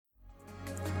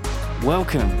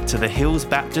Welcome to the Hills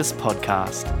Baptist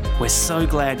Podcast. We're so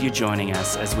glad you're joining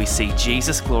us as we see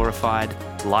Jesus glorified,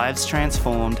 lives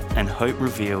transformed, and hope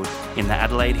revealed in the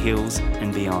Adelaide Hills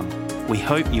and beyond. We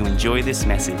hope you enjoy this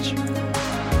message.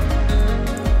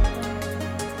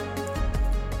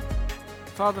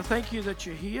 Father, thank you that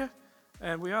you're here,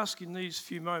 and we ask in these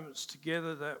few moments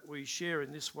together that we share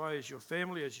in this way as your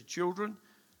family, as your children,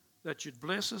 that you'd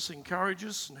bless us, encourage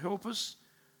us, and help us.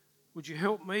 Would you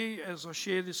help me as I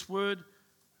share this word,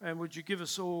 and would you give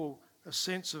us all a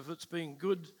sense of it's being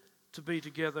good to be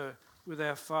together with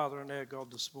our Father and our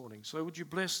God this morning. So would you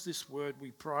bless this word,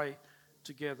 we pray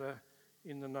together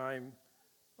in the name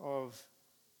of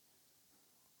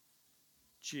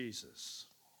Jesus.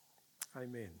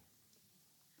 Amen.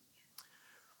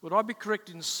 Would I be correct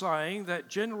in saying that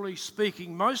generally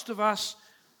speaking, most of us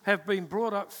have been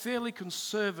brought up fairly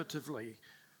conservatively?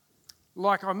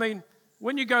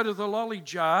 When you go to the lolly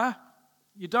jar,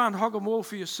 you don't hog them all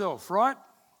for yourself, right?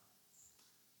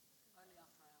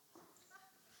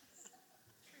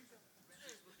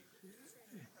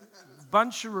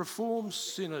 Bunch of reformed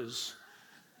sinners.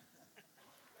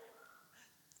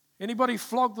 Anybody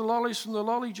flog the lollies from the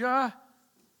lolly jar?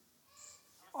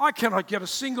 I cannot get a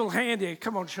single hand here.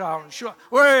 Come on, Charlotte. Sure.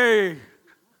 Way!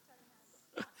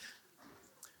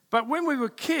 But when we were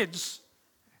kids,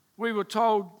 we were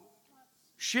told,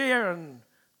 share and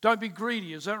don't be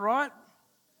greedy. Is that right?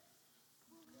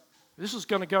 This is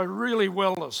going to go really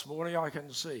well this morning, I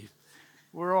can see.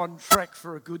 We're on track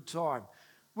for a good time.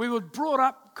 We were brought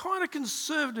up kind of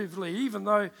conservatively, even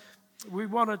though we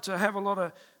wanted to have a lot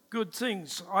of good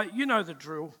things. You know the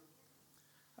drill.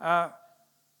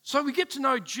 So we get to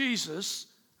know Jesus,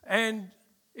 and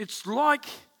it's like,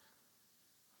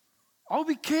 I'll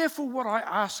be careful what I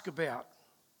ask about.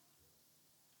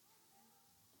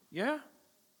 Yeah?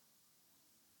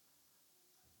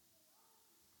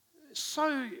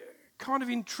 So kind of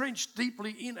entrenched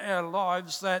deeply in our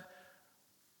lives that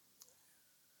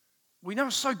we know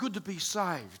it's so good to be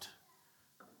saved.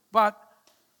 But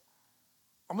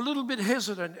I'm a little bit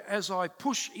hesitant as I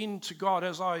push into God,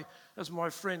 as my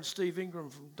friend Steve Ingram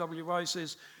from WA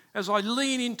says, as I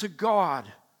lean into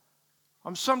God,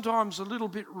 I'm sometimes a little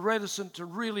bit reticent to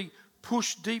really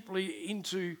push deeply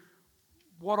into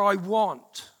what I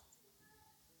want.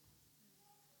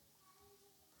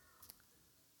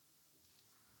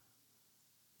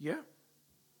 Yeah?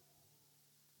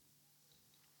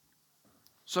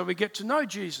 So we get to know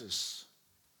Jesus.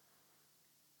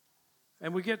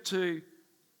 And we get to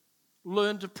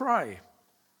learn to pray.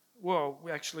 Well,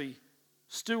 we're actually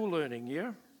still learning,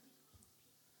 yeah?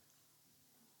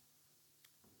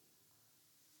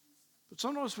 But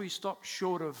sometimes we stop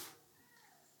short of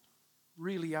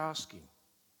really asking.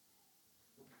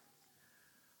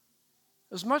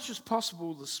 As much as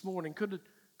possible this morning, could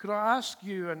I ask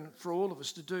you and for all of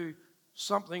us to do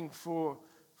something for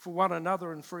one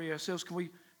another and for ourselves?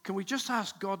 Can we just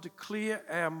ask God to clear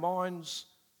our minds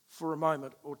for a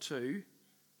moment or two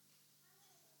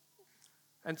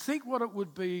and think what it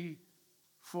would be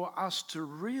for us to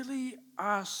really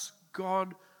ask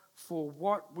God for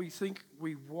what we think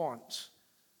we want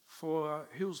for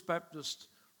Hills Baptist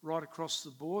right across the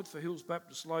board, for Hills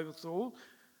Baptist Lobethal.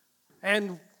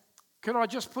 And can I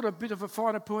just put a bit of a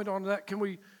finer point on that? Can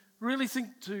we really think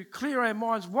to clear our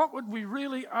minds, what would we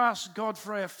really ask God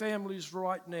for our families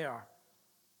right now?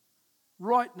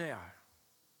 Right now.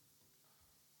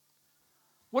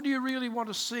 What do you really want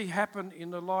to see happen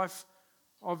in the life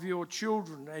of your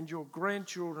children and your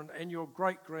grandchildren and your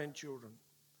great-grandchildren?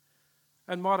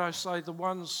 And might I say, the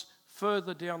ones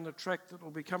further down the track that will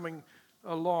be coming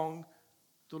along,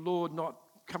 the Lord not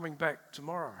coming back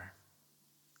tomorrow.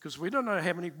 Because we don't know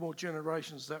how many more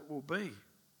generations that will be.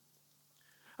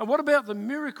 And what about the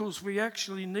miracles we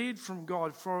actually need from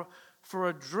God for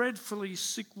a dreadfully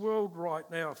sick world right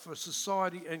now, for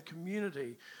society and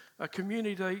community, a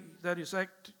community that is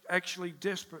actually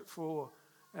desperate for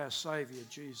our Saviour,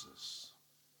 Jesus.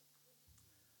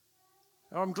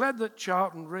 Now, I'm glad that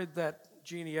Charlton read that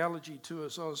genealogy to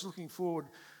us. I was looking forward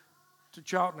to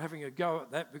Charlton having a go at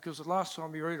that, because the last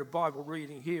time you read a Bible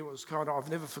reading here was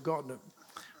I've never forgotten it.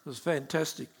 It was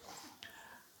fantastic.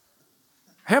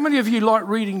 How many of you like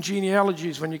reading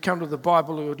genealogies when you come to the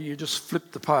Bible, or do you just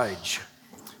flip the page?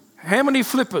 How many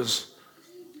flippers?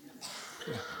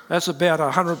 That's about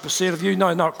 100% of you.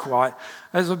 No, not quite.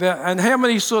 And how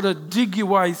many sort of dig your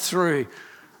way through?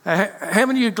 How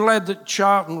many are glad that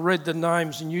Charlton read the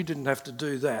names and you didn't have to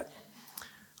do that?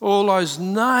 All those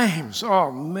names,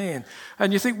 oh man.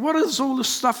 And you think, what is all this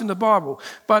stuff in the Bible?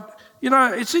 But,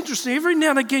 it's interesting. Every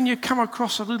now and again you come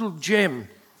across a little gem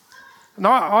And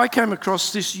I came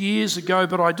across this years ago,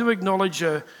 but I do acknowledge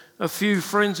a few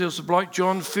friends. There was a bloke,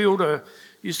 John Fielder,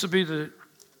 used to be the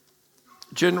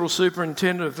General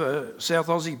Superintendent of South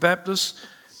Aussie Baptist.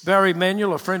 Barry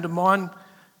Manuel, a friend of mine.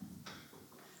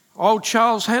 Old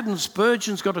Charles Haddon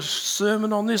Spurgeon's got a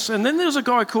sermon on this. And then there's a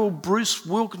guy called Bruce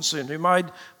Wilkinson who made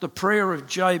the Prayer of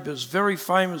Jabez, very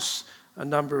famous a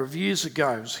number of years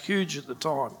ago. It was huge at the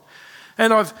time.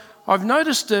 And I've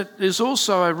noticed that there's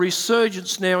also a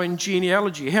resurgence now in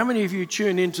genealogy. How many of you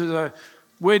tune into the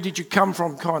where did you come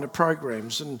from kind of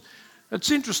programs? And it's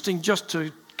interesting just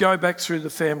to go back through the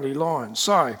family line.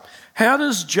 So, how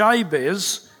does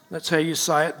Jabez, that's how you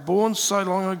say it, born so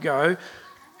long ago,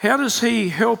 how does he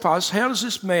help us? How does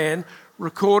this man,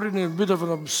 recorded in a bit of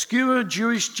an obscure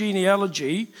Jewish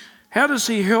genealogy, how does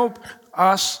he help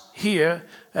us here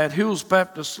at Hills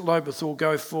Baptist Lobethal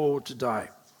go forward today?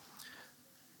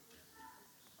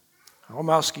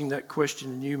 I'm asking that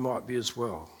question and you might be as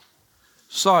well.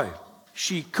 So,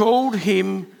 she called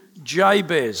him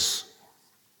Jabez.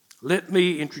 Let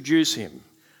me introduce him.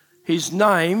 His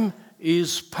name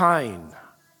is Pain.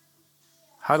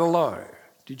 Hello.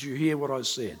 Did you hear what I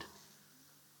said?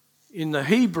 In the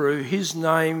Hebrew, his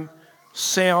name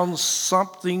sounds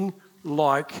something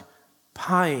like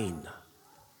pain.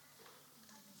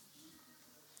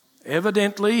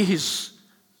 Evidently, his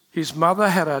mother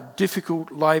had a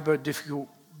difficult labour, difficult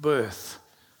birth.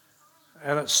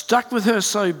 And it stuck with her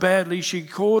so badly, she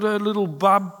called her little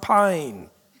bub Pain.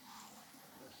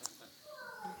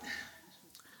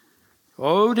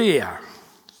 Oh dear.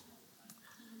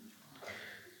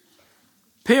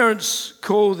 Parents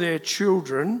call their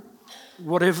children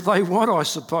whatever they want, I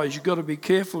suppose. You've got to be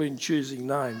careful in choosing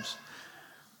names.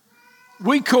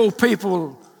 We call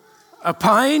people a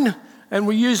pain, and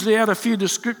we usually add a few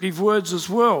descriptive words as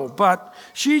well. But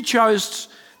she chose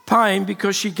Pain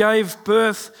because she gave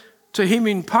birth to him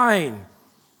in pain.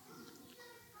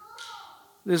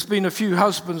 There's been a few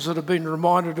husbands that have been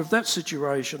reminded of that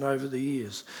situation over the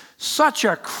years. Such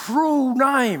a cruel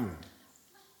name.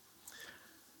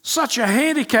 Such a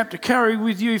handicap to carry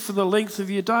with you for the length of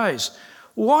your days.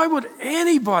 Why would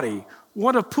anybody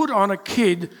want to put on a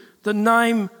kid the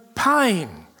name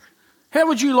Pain? How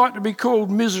would you like to be called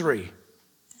Misery?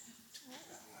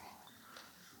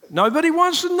 Nobody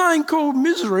wants a name called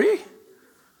Misery.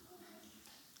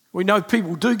 We know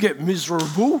people do get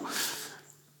miserable,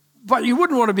 but you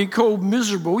wouldn't want to be called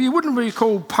miserable. You wouldn't be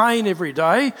called Pain every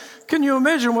day. Can you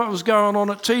imagine what was going on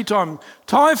at tea time?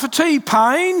 Time for tea,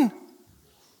 Pain?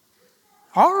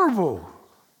 Horrible.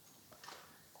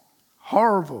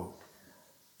 Horrible.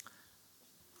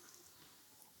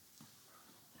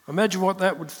 Imagine what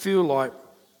that would feel like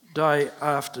day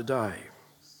after day.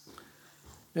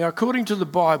 Now, according to the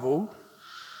Bible,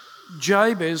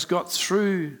 Jabez got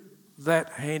through that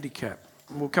handicap.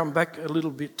 And we'll come back a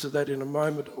little bit to that in a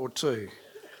moment or two.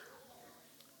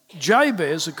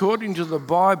 Jabez, according to the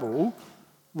Bible,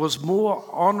 was more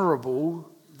honourable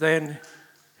than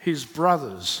his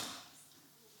brothers.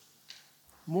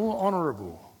 More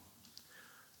honourable.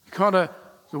 The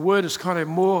word is kind of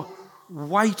more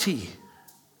weighty.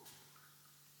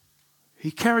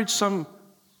 He carried something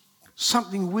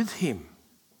with him.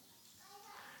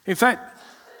 In fact,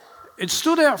 it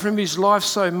stood out from his life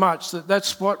so much that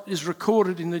that's what is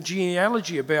recorded in the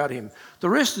genealogy about him. The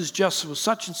rest is just was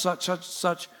such and such, such and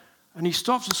such. And he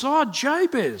stops and says, "Oh,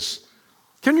 Jabez."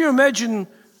 Can you imagine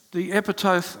the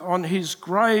epitaph on his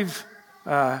grave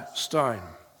stone?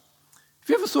 Have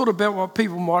you ever thought about what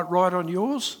people might write on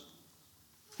yours?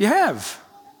 You have.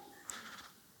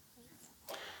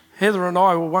 Heather and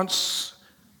I were once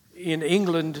in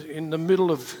England in the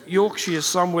middle of Yorkshire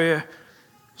somewhere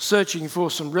searching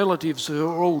for some relatives who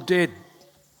are all dead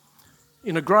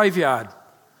in a graveyard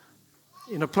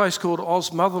in a place called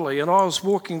Osmotherley. And I was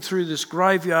walking through this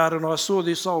graveyard and I saw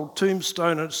this old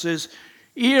tombstone and it says,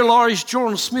 "Here lies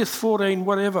John Smith, 14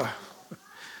 whatever."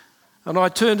 And I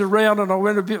turned around and I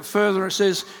went a bit further and it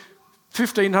says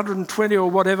 1520 or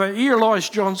whatever, "Here lies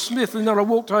John Smith." And then I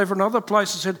walked over another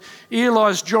place and said, "Here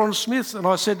lies John Smith." And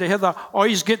I said to Heather, "Oh,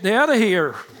 he's getting out of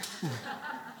here."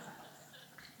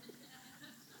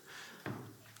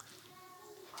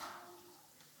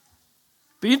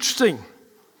 Be interesting.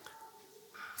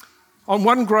 On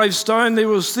one gravestone there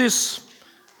was this,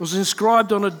 was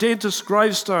inscribed on a dentist's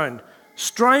gravestone,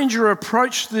 "Stranger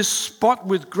approached this spot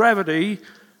with gravity.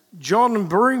 John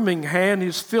Birmingham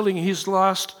is filling his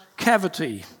last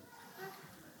cavity."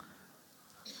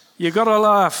 You got to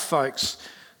laugh, folks.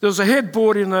 There was a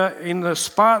headboard in the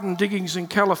Spartan diggings in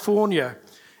California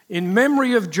in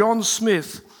memory of John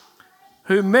Smith,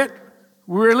 who met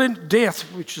Violent death,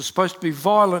 which is supposed to be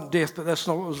violent death, but that's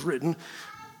not what was written.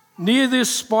 Near this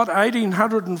spot,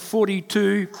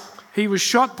 1842, he was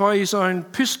shot by his own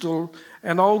pistol,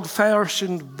 an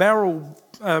old-fashioned barrel,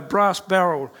 brass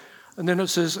barrel. And then it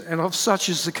says, and of such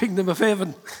is the kingdom of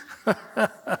heaven.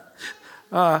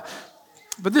 But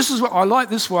this is what I like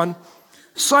this one.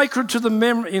 Sacred to the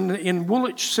memory, in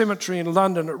Woolwich Cemetery in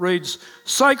London, it reads,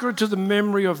 sacred to the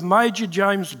memory of Major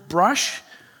James Brush,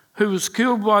 who was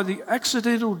killed by the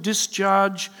accidental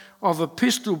discharge of a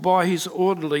pistol by his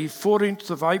orderly, 14th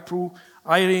of April,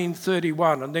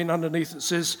 1831. And then underneath it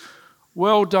says,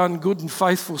 well done, good and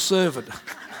faithful servant.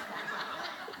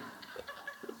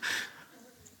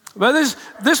 But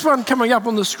this one coming up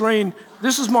on the screen,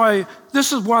 this is one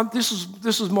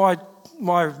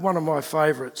of my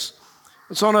favourites.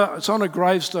 It's on a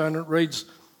gravestone. It reads,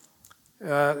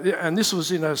 and this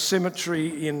was in a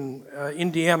cemetery in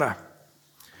Indiana.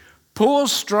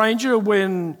 Pause, stranger,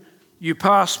 when you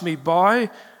pass me by.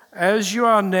 As you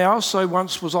are now, so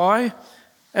once was I.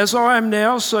 As I am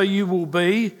now, so you will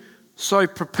be. So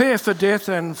prepare for death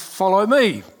and follow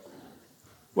me.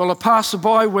 Well, a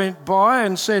passerby went by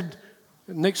and said,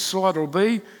 next slide will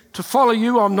be, to follow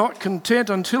you I'm not content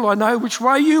until I know which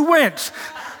way you went.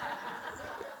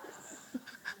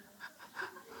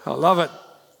 I love it.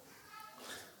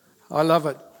 I love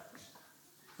it.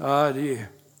 Oh dear.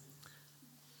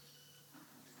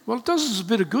 Well, it does us a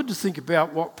bit of good to think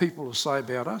about what people will say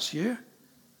about us, yeah?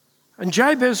 And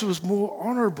Jabez was more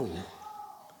honourable.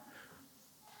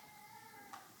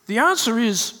 The answer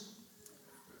is,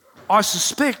 I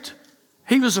suspect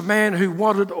he was a man who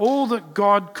wanted all that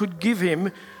God could give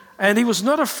him, and he was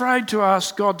not afraid to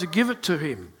ask God to give it to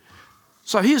him.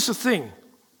 So here's the thing.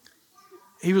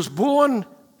 He was born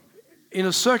in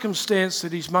a circumstance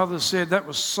that his mother said that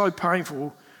was so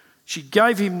painful. She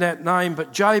gave him that name,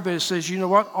 but Jabez says, you know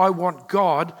what? I want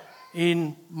God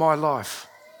in my life.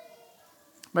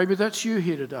 Maybe that's you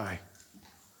here today.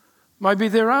 Maybe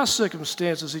there are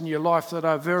circumstances in your life that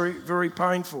are very, very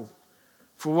painful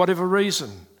for whatever reason.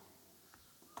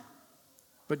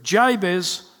 But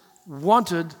Jabez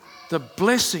wanted the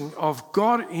blessing of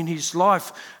God in his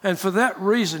life, and for that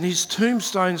reason his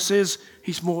tombstone says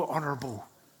he's more honourable.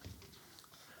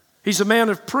 He's a man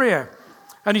of prayer,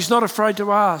 and he's not afraid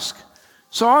to ask.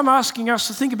 So I'm asking us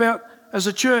to think about, as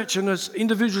a church and as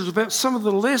individuals, about some of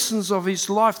the lessons of his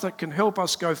life that can help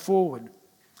us go forward.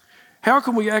 How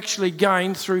can we actually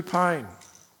gain through pain?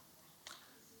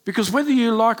 Because whether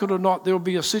you like it or not, there will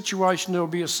be a situation, there will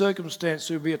be a circumstance,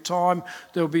 there will be a time,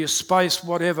 there will be a space,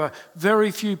 whatever.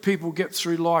 Very few people get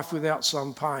through life without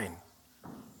some pain.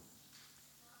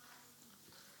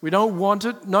 We don't want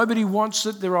it. Nobody wants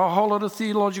it. There are a whole lot of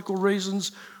theological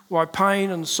reasons why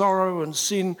pain and sorrow and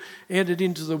sin entered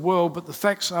into the world, but the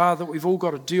facts are that we've all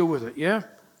got to deal with it, yeah?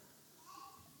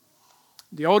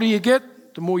 The older you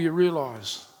get, the more you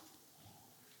realise.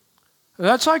 And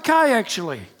that's okay,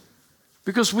 actually,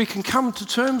 because we can come to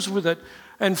terms with it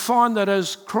and find that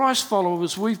as Christ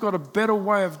followers, we've got a better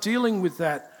way of dealing with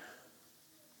that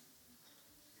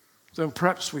than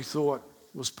perhaps we thought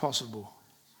was possible.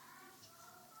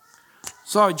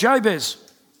 So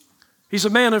Jabez, he's a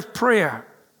man of prayer.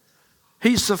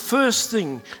 He's the first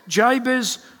thing.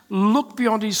 Jabez looked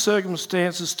beyond his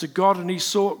circumstances to God, and he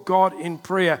sought God in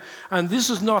prayer. And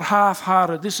this is not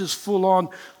half-hearted. This is full-on.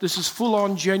 This is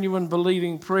full-on, genuine,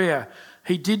 believing prayer.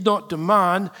 He did not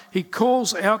demand. He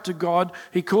calls out to God.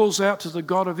 He calls out to the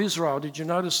God of Israel. Did you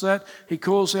notice that? He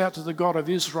calls out to the God of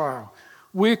Israel.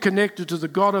 We're connected to the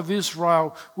God of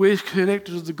Israel. We're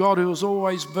connected to the God who has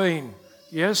always been.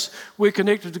 Yes? We're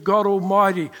connected to God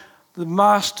Almighty, the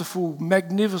masterful,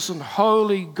 magnificent,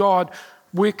 holy God.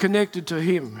 We're connected to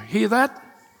him. Hear that?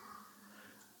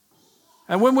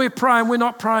 And when we're praying, we're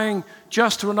not praying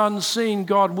just to an unseen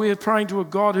God. We're praying to a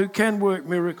God who can work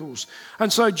miracles.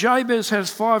 And so Jabez has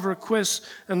 5 requests.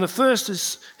 And the first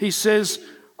is, he says,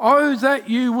 oh, that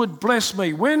you would bless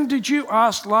me. When did you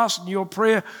ask last in your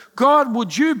prayer, God,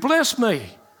 would you bless me?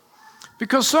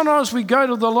 Because sometimes we go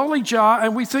to the lolly jar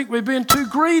and we think we're being too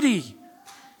greedy.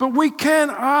 But we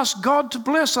can ask God to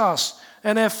bless us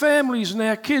and our families and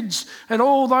our kids and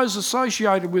all those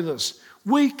associated with us.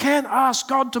 We can ask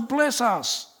God to bless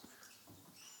us.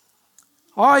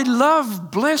 I love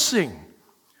blessing.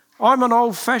 I'm an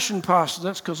old-fashioned pastor.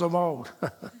 That's because I'm old.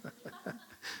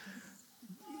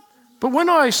 But when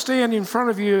I stand in front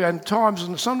of you and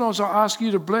sometimes I ask you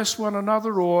to bless one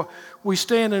another, or we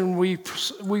stand and we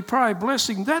pray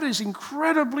blessing, that is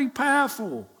incredibly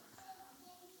powerful.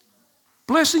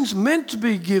 Blessing's meant to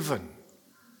be given.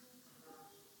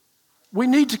 We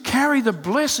need to carry the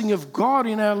blessing of God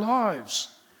in our lives.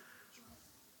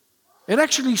 It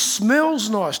actually smells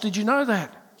nice. Did you know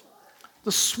that?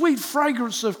 The sweet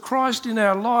fragrance of Christ in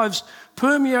our lives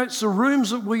permeates the rooms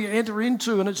that we enter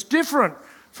into, and it's different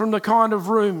from the kind of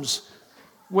rooms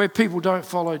where people don't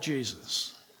follow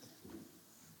Jesus.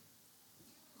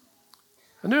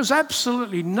 And there's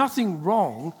absolutely nothing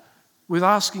wrong with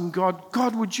asking God,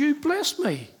 God, would you bless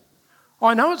me?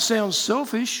 I know it sounds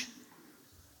selfish.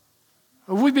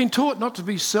 We've been taught not to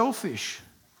be selfish.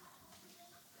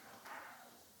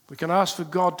 We can ask for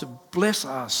God to bless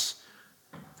us.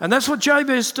 And that's what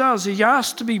Jabez does. He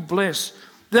asked to be blessed.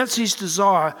 That's his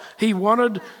desire. He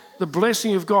wanted the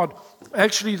blessing of God.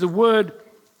 Actually, the word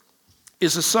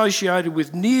is associated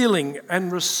with kneeling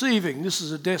and receiving. This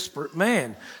is a desperate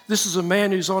man. This is a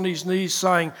man who's on his knees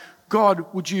saying, God,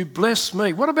 would you bless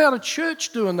me? What about a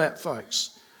church doing that,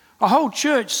 folks? A whole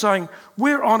church saying,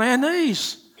 we're on our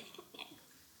knees.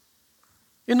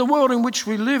 In the world in which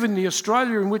we live, in the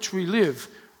Australia in which we live,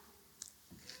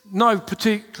 no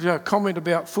particular comment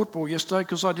about football yesterday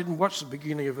because I didn't watch the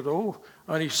beginning of it all.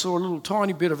 I only saw a little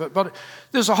tiny bit of it. But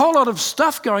there's a whole lot of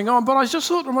stuff going on. But I just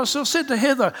thought to myself, said to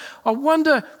Heather, I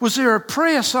wonder, was there a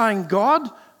prayer saying, God,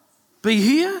 be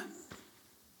here?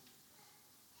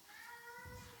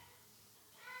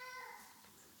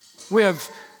 We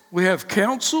have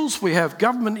councils, we have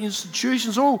government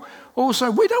institutions, all say,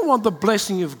 we don't want the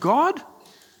blessing of God.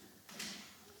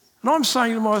 And I'm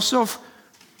saying to myself,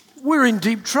 we're in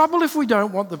deep trouble if we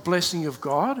don't want the blessing of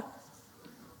God.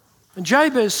 And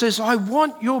Jabez says, I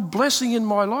want your blessing in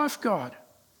my life, God.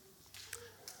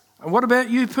 And what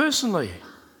about you personally?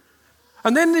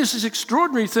 And then there's this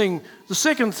extraordinary thing. The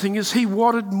second thing is he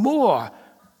wanted more.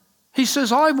 He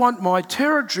says, I want my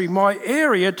territory, my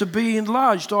area to be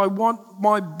enlarged. I want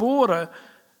my border.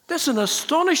 That's an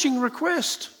astonishing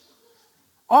request.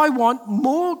 I want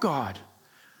more, God.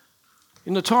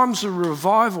 In the times of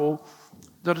revival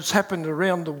that has happened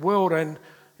around the world, and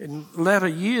in latter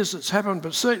years it's happened,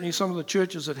 but certainly some of the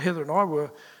churches that Heather and I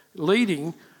were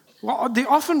leading, well, the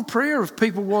often prayer of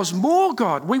people was, more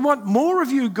God. We want more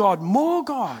of you, God, more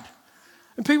God.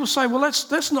 And people say, well,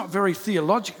 that's not very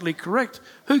theologically correct.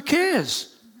 Who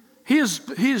cares?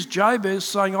 Here's Jabez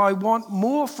saying, I want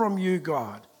more from you,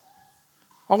 God.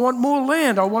 I want more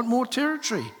land. I want more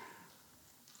territory.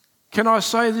 Can I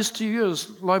say this to you as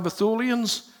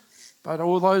Lobethalians, but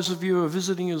all those of you who are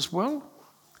visiting as well?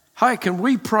 Hey, can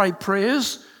we pray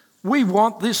prayers? We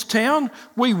want this town.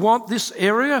 We want this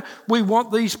area. We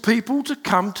want these people to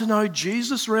come to know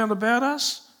Jesus round about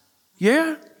us.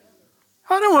 Yeah?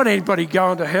 I don't want anybody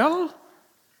going to hell.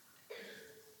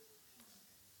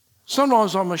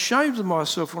 Sometimes I'm ashamed of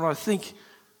myself when I think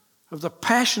of the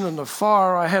passion and the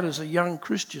fire I had as a young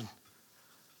Christian.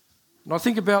 And I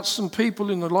think about some people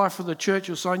in the life of the church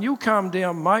who are saying, you'll calm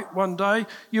down, mate, one day.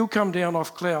 You'll come down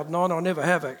off cloud nine. I never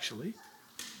have, actually.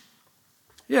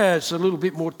 Yeah, it's a little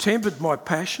bit more tempered, my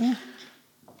passion.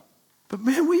 But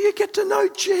man, will you get to know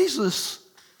Jesus?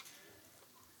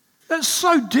 That's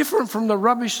so different from the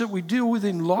rubbish that we deal with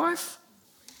in life.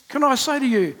 Can I say to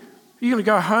you, you're going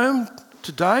to go home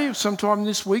today or sometime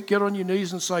this week, get on your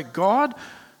knees and say, God,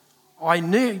 I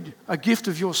need a gift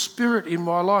of your Spirit in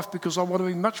my life because I want to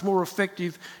be much more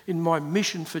effective in my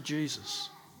mission for Jesus.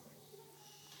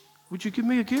 Would you give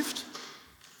me a gift?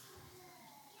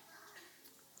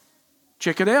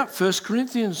 Check it out, 1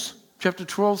 Corinthians chapter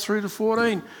 12 through to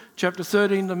 14, chapter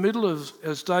 13, the middle of,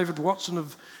 as David Watson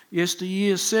of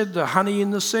yesteryear said, the honey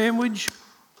in the sandwich.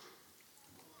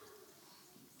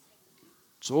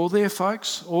 It's all there,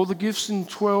 folks. All the gifts in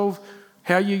 12,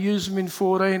 how you use them in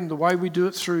 14, the way we do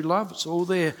it through love, it's all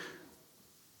there. The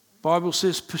Bible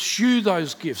says, pursue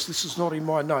those gifts. This is not in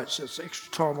my notes. That's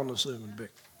extra time on the sermon,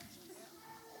 Beck.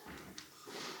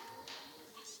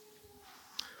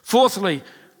 Fourthly,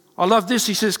 I love this.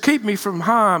 He says, keep me from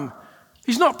harm.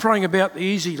 He's not praying about the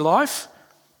easy life.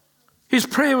 His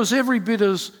prayer was every bit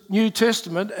as New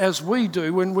Testament as we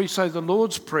do when we say the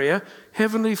Lord's Prayer,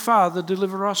 Heavenly Father,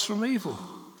 deliver us from evil.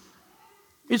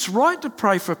 It's right to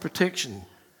pray for protection.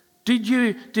 Did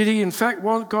he in fact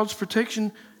want God's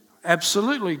protection?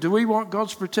 Absolutely. Do we want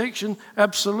God's protection?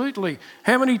 Absolutely.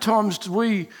 How many times do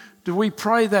we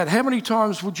pray that? How many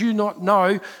times would you not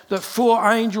know that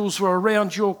 4 angels were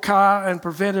around your car and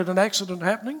prevented an accident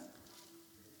happening?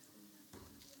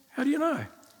 How do you know?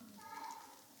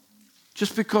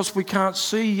 Just because we can't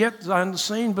see yet the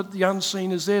unseen, but the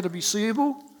unseen is there to be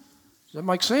seeable? Does that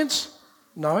make sense?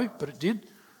 No, but it did.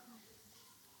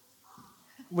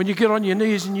 When you get on your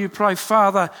knees and you pray,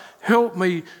 Father, help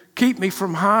me, keep me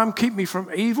from harm, keep me from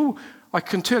evil, I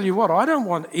can tell you what, I don't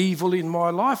want evil in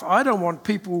my life. I don't want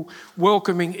people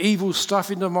welcoming evil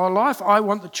stuff into my life. I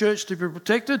want the church to be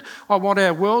protected. I want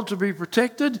our world to be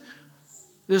protected.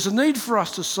 There's a need for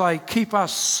us to say, keep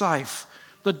us safe.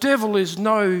 The devil is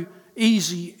no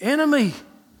easy enemy.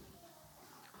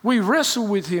 We wrestle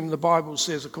with him, the Bible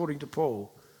says, according to Paul.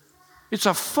 It's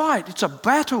a fight. It's a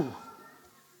battle.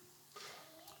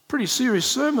 Pretty serious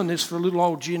sermon, this, for a little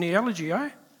old genealogy, eh?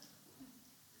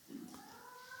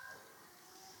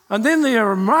 And then the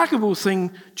remarkable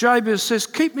thing, Jabez says,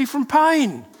 keep me from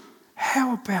pain.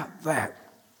 How about that?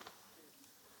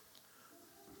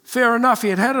 Fair enough, he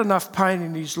had had enough pain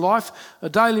in his life. A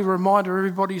daily reminder,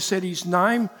 everybody said his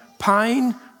name,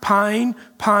 pain, pain,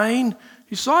 pain.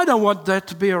 He said, I don't want that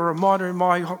to be a reminder in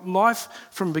my life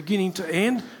from beginning to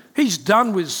end. He's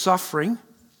done with suffering.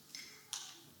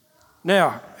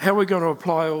 Now, how are we going to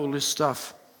apply all this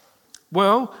stuff?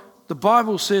 Well, the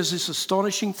Bible says this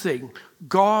astonishing thing.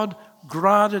 God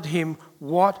granted him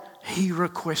what he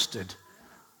requested.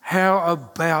 How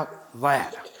about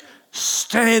that?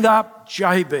 Stand up,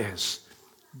 Jabez.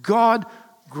 God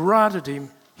granted him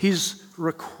his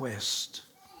request.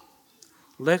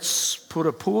 Let's put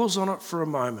a pause on it for a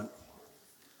moment.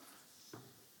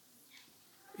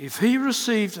 If he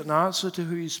received an answer to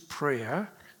his prayer,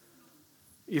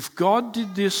 if God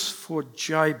did this for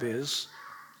Jabez,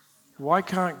 why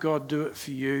can't God do it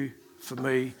for you, for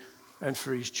me, and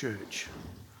for his church?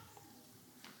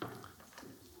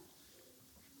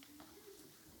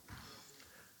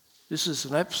 This is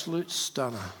an absolute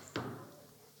stunner.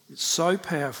 It's so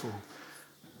powerful.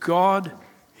 God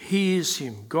hears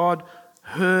him. God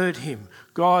heard him.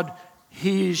 God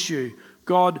hears you.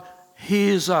 God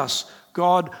hears us.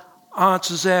 God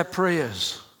answers our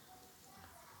prayers.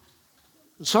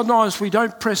 Sometimes we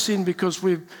don't press in because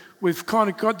we've kind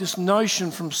of got this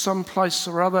notion from some place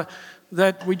or other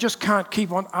that we just can't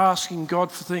keep on asking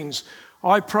God for things.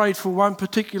 I prayed for one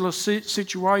particular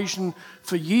situation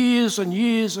for years and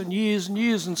years and years and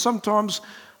years, and sometimes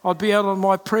I'd be out on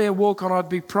my prayer walk and I'd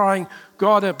be praying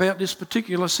God about this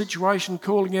particular situation,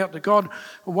 calling out to God.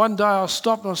 And one day I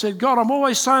stopped and I said, God, I'm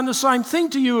always saying the same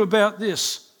thing to you about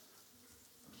this.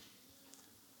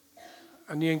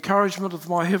 And the encouragement of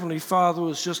my Heavenly Father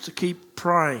was just to keep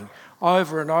praying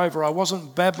over and over. I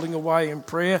wasn't babbling away in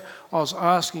prayer. I was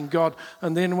asking God.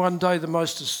 And then one day the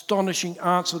most astonishing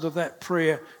answer to that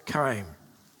prayer came.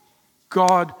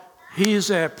 God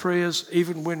hears our prayers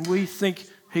even when we think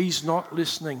he's not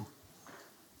listening.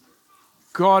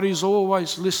 God is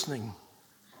always listening.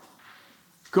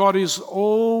 God is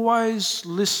always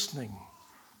listening.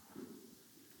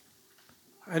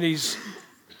 And he's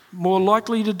more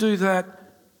likely to do that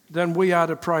than we are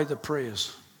to pray the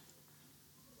prayers.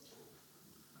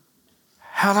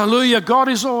 Hallelujah, God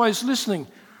is always listening.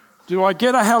 Do I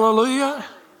get a hallelujah?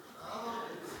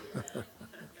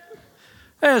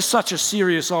 There's such a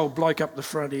serious old bloke up the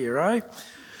front here, eh?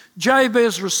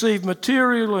 Jabez received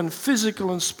material and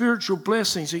physical and spiritual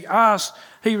blessings.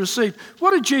 He received.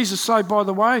 What did Jesus say, by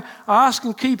the way? Ask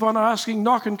and keep on asking,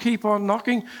 knock and keep on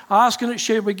knocking. Ask and it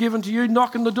shall be given to you,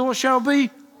 knock and the door shall be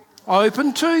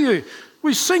open to you.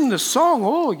 We sing the song,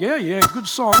 oh yeah, good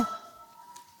song.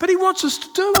 But he wants us to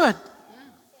do it.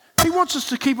 He wants us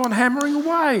to keep on hammering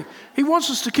away. He wants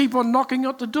us to keep on knocking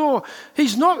at the door. We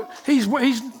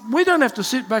don't have to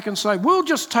sit back and say, we'll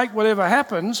just take whatever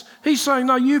happens. He's saying,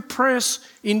 no, you press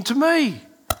into me.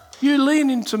 You lean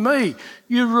into me.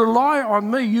 You rely on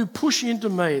me. You push into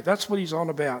me. That's what he's on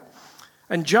about.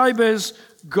 And Jabez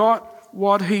got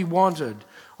what he wanted.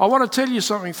 I want to tell you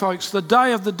something, folks. The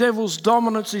day of the devil's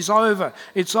dominance is over.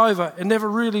 It's over. It never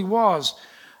really was.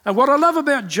 And what I love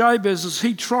about Jabez is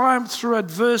he triumphed through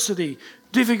adversity,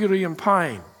 difficulty and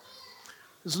pain.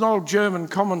 There's an old German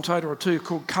commentator or two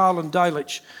called Karl and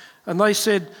Delitzsch, and they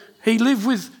said he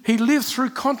lived through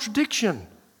contradiction.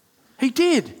 He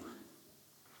did.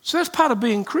 So that's part of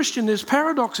being Christian. There's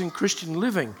paradox in Christian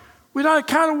living. We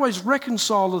can't always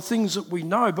reconcile the things that we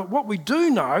know, but what we do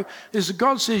know is that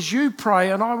God says, you pray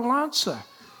and I will answer,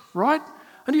 right?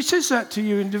 And he says that to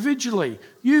you individually.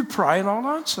 You pray and I'll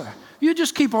answer. You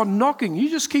just keep on knocking. You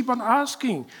just keep on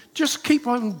asking. Just keep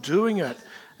on doing it.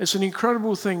 It's an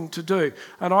incredible thing to do.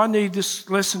 And I need this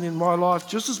lesson in my life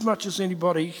just as much as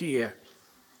anybody here.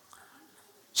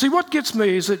 See, what gets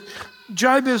me is that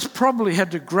Jabez probably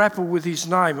had to grapple with his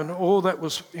name and all that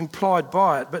was implied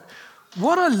by it. But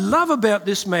what I love about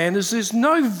this man is there's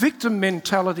no victim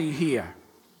mentality here.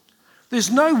 There's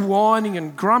no whining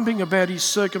and grumping about his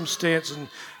circumstance and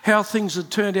how things had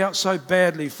turned out so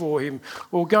badly for him,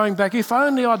 or going back, if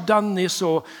only I'd done this,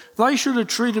 or they should have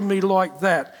treated me like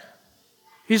that.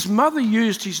 His mother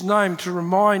used his name to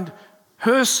remind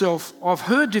herself of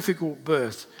her difficult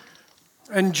birth.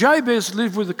 And Jabez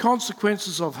lived with the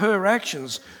consequences of her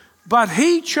actions, but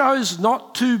he chose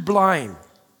not to blame.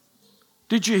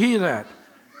 Did you hear that?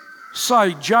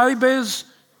 So Jabez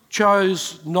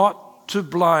chose not to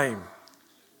blame.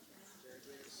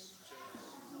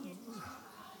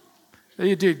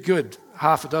 You did good,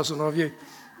 half a dozen of you.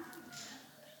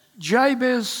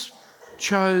 Jabez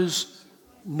chose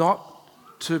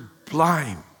not to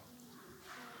blame.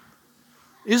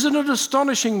 Isn't it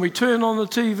astonishing? We turn on the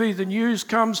TV, the news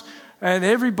comes, and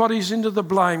everybody's into the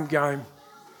blame game.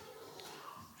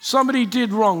 Somebody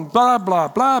did wrong, blah, blah,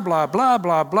 blah, blah, blah,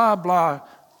 blah, blah, blah,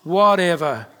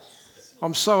 whatever.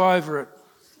 I'm so over it.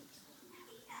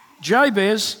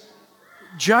 Jabez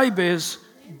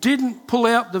didn't pull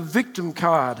out the victim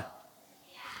card.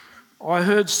 I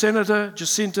heard Senator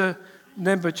Jacinta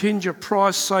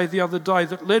Nambatinja-Price say the other day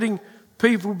that letting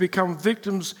people become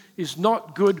victims is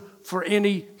not good for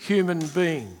any human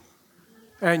being.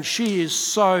 And she is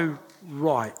so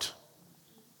right.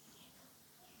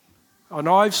 And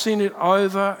I've seen it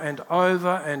over and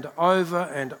over and over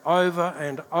and over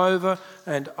and over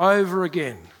and over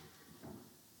again.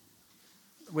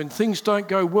 When things don't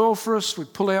go well for us, we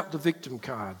pull out the victim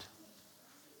card.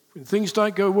 When things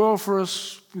don't go well for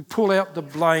us, we pull out the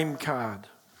blame card.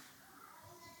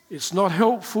 It's not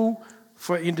helpful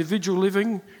for individual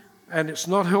living, and it's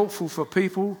not helpful for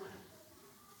people,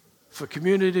 for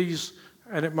communities,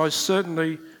 and it most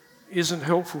certainly isn't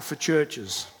helpful for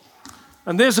churches.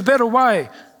 And there's a better way.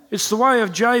 It's the way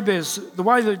of Jabez, the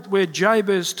way where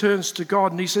Jabez turns to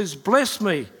God and he says, bless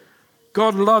me.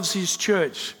 God loves his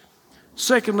church.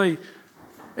 Secondly,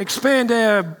 expand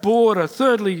our border.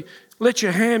 Thirdly, let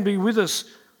your hand be with us.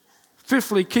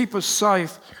 Fifthly, keep us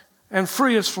safe and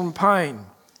free us from pain.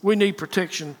 We need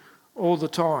protection all the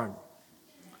time.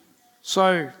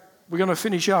 So we're going to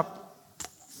finish up.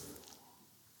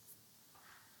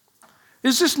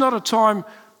 Is this not a time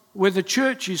where the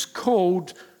church is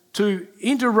called to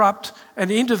interrupt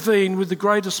and intervene with the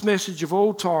greatest message of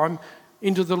all time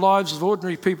into the lives of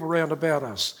ordinary people round about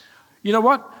us? You know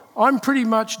what? I'm pretty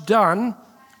much done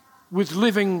with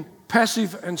living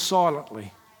passive and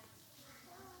silently.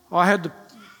 I had the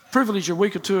privilege a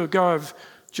week or two ago of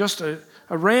just a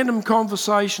random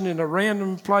conversation in a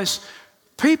random place.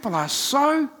 People are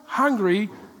so hungry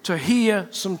to hear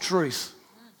some truth.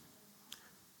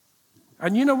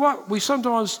 And you know what? We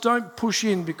sometimes don't push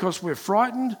in because we're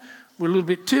frightened, we're a little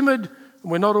bit timid,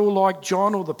 and we're not all like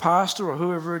John or the pastor or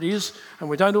whoever it is, and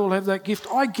we don't all have that gift.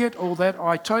 I get all that.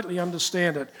 I totally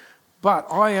understand it. But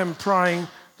I am praying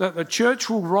that the church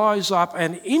will rise up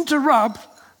and interrupt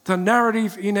the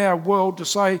narrative in our world to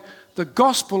say the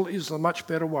gospel is the much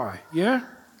better way. Yeah?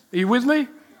 Are you with me?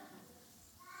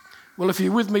 Well, if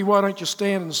you're with me, why don't you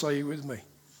stand and say you're with me?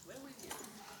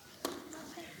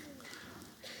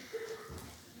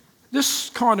 This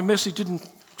kind of message didn't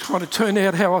kind of turn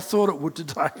out how I thought it would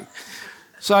today.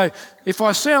 So if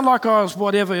I sound like I was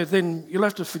whatever, then you'll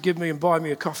have to forgive me and buy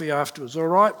me a coffee afterwards, all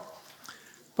right?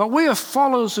 But we are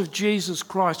followers of Jesus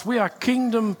Christ. We are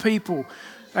kingdom people.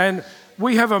 And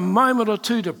we have a moment or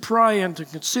two to pray and to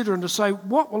consider and to say,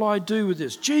 what will I do with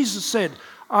this? Jesus said,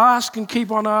 ask and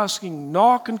keep on asking,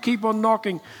 knock and keep on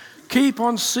knocking, keep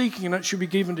on seeking and it should be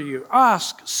given to you.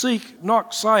 Ask, seek,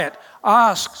 knock, say it.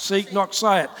 Ask, seek, knock,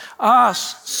 say it.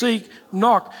 Ask, seek,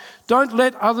 knock. Don't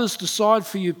let others decide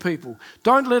for you, people.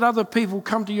 Don't let other people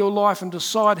come to your life and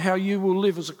decide how you will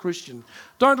live as a Christian.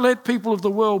 Don't let people of the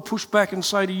world push back and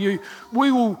say to you,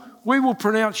 we will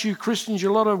pronounce you Christians,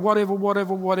 you're a lot of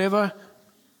whatever.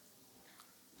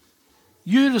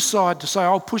 You decide to say,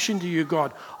 I'll push into you,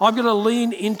 God. I'm going to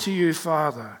lean into you,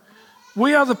 Father.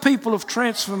 We are the people of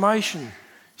transformation.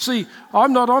 See,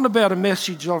 I'm not on about a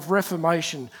message of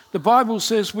reformation. The Bible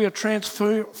says we are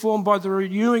transformed by the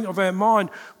renewing of our mind.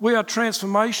 We are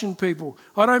transformation people.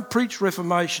 I don't preach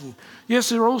reformation. Yes,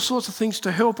 there are all sorts of things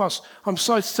to help us. I'm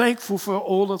so thankful for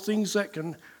all the things that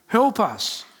can help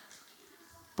us.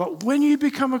 But when you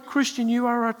become a Christian, you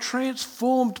are a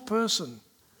transformed person.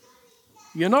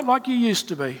 You're not like you used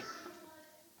to be.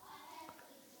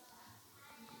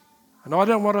 And I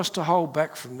don't want us to hold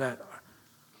back from that.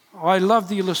 I love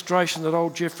the illustration that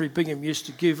old Geoffrey Bingham used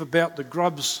to give about the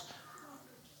grubs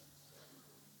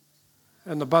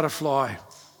and the butterfly.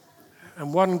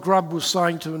 And one grub was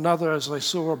saying to another as they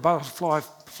saw a butterfly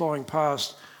flying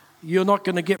past, you're not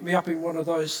going to get me up in one of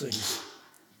those things.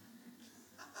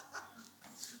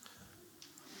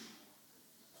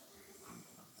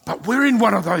 But we're in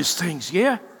one of those things,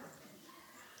 yeah?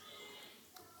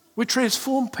 We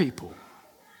transform people.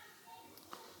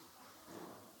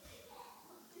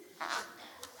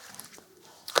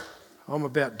 I'm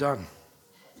about done.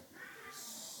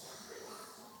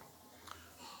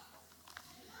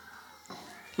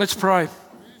 Let's pray.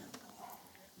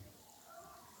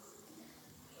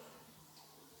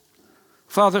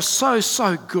 Father,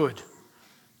 so good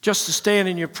just to stand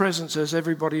in your presence as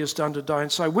everybody has done today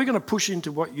and say, we're going to push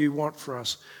into what you want for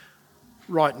us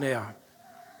right now.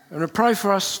 And I pray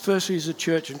for us firstly as a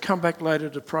church and come back later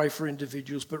to pray for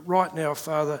individuals. But right now,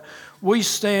 Father, we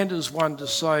stand as one to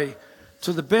say,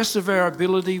 to the best of our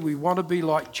ability, we want to be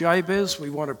like Jabez. We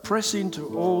want to press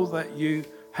into all that you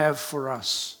have for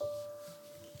us.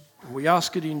 And we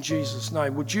ask it in Jesus'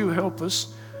 name. Would you help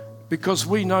us? Because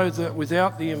we know that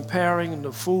without the empowering and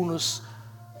the fullness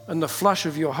and the flush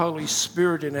of your Holy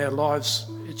Spirit in our lives,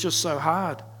 it's just so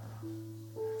hard.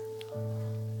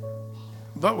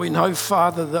 But we know,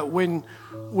 Father, that when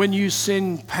you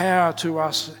send power to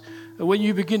us, and when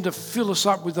you begin to fill us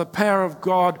up with the power of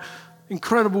God,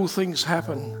 incredible things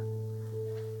happen.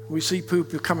 We see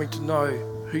people coming to know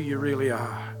who you really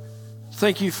are.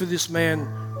 Thank you for this man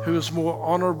who is more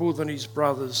honourable than his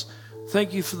brothers.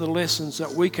 Thank you for the lessons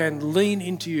that we can lean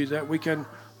into you, that we can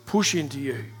push into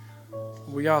you.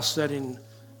 We ask that in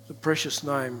the precious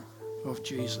name of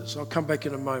Jesus. I'll come back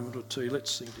in a moment or two.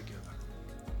 Let's sing together.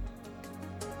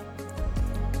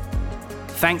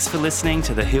 Thanks for listening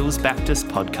to the Hills Baptist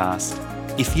podcast.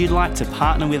 If you'd like to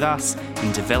partner with us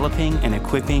in developing and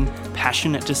equipping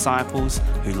passionate disciples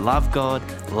who love God,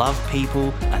 love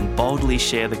people, and boldly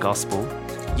share the gospel,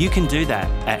 you can do that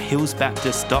at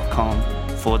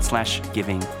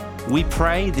hillsbaptist.com/giving. We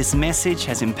pray this message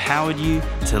has empowered you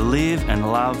to live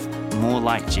and love more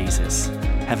like Jesus.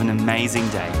 Have an amazing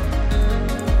day.